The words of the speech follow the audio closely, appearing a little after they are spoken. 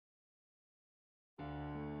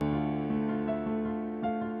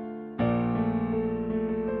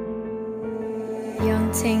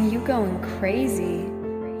Ting, you going crazy.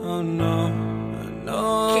 Oh no,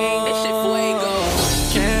 no. King, this shit fuego.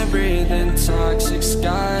 Can't breathe in toxic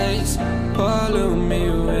skies. Pollute me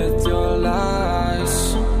with your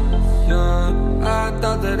lies. Yeah, I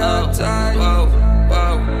thought that I'd die.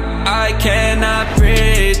 I cannot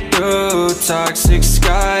breathe through toxic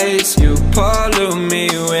skies. You pollute me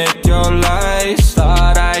with your lies.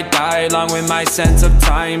 Thought I'd die along with my sense of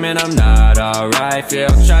time, and I'm not alright. Feel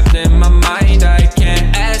trapped in my mind, I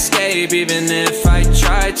can't escape even if I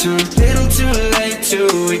try to. Little too late, too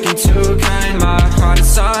weak and too kind. My heart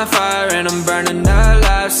is on fire and I'm burning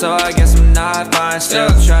alive, so I guess I'm not fine. Still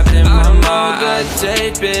trapped in my mind. I know the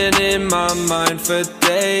date been in my mind for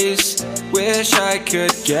days. Wish I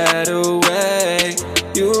could get away.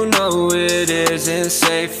 You know it isn't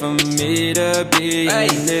safe for me to be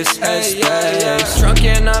in this headspace. Drunk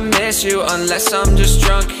and I miss you unless I'm just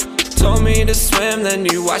drunk. Told me to swim, then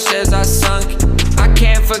you watched as I sunk. I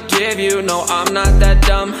can't forgive you, no I'm not that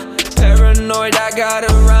dumb. Paranoid, I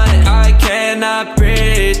gotta run. I cannot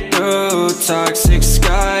breathe through toxic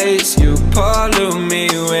skies. You pollute me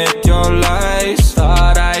with your lies.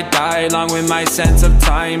 Thought I'd die along with my sense of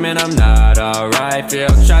time, and I'm not alright. Feel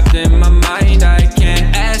trapped in my mind, I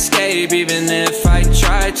can't escape even if I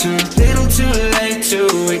try to. Little too late, too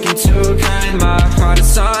weak and too kind. My heart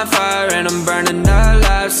is on fire and I'm burning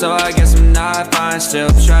alive, so I guess I'm not fine. Still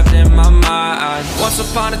trapped in my mind. Once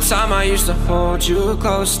upon a time I used to hold you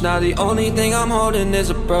close. Now the only thing I'm holding is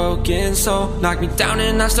a broken soul. Knock me down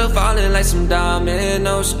and I'm still falling like some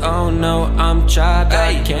dominoes. Oh no, I'm trapped,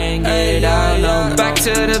 I can't get out, no. Back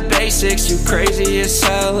to the basics, you crazy as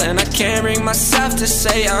hell, and I can't bring myself to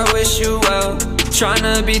say I wish you well.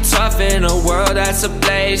 Tryna be tough in a world that's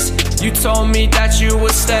ablaze. You told me that you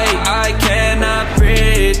would stay. I cannot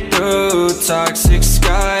breathe through toxic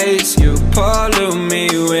skies. You pollute me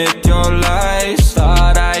with your lies.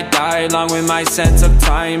 Thought I'd die along with my sense of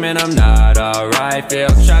time, and I'm not alright. Feel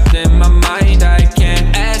trapped in my mind, I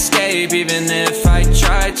can't escape even if I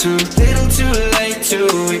try to. Little too late, too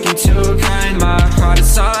weak and too kind. My heart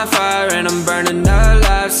is on fire and I'm burning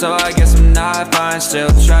alive, so I guess I'm not fine.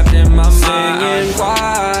 Still trapped in my mind. Singing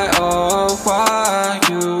why, oh why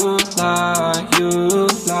you lie, you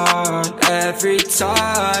lie. Every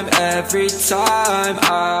time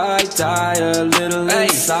I die a little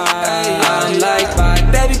inside. I'm like bye,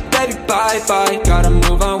 baby, baby, bye, bye. Gotta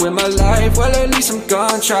move on with my life, well at least I'm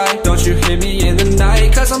gonna try. Don't you hear me in the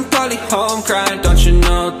night, cause I'm probably home crying. Don't you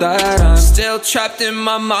know that I'm still trapped in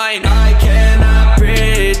my mind. I cannot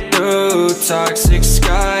breathe through toxic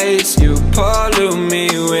skies. You pollute me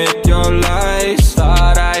with your lies.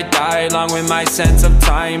 Thought I'd die along with my sense of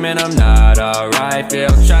time, and I'm not alright. Feel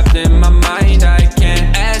trapped in my mind, I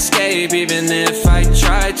can't escape even if I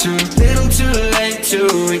try to. Little too late, too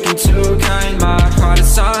weak and too kind. My heart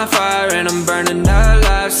is on fire and I'm burning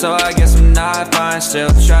alive, so I guess I'm not fine. Still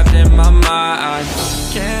trapped in my mind.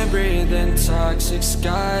 Can't breathe in toxic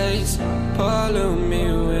skies. Pollute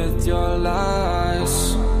me with your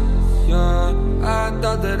lies. Yeah, I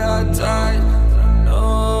thought that I'd die.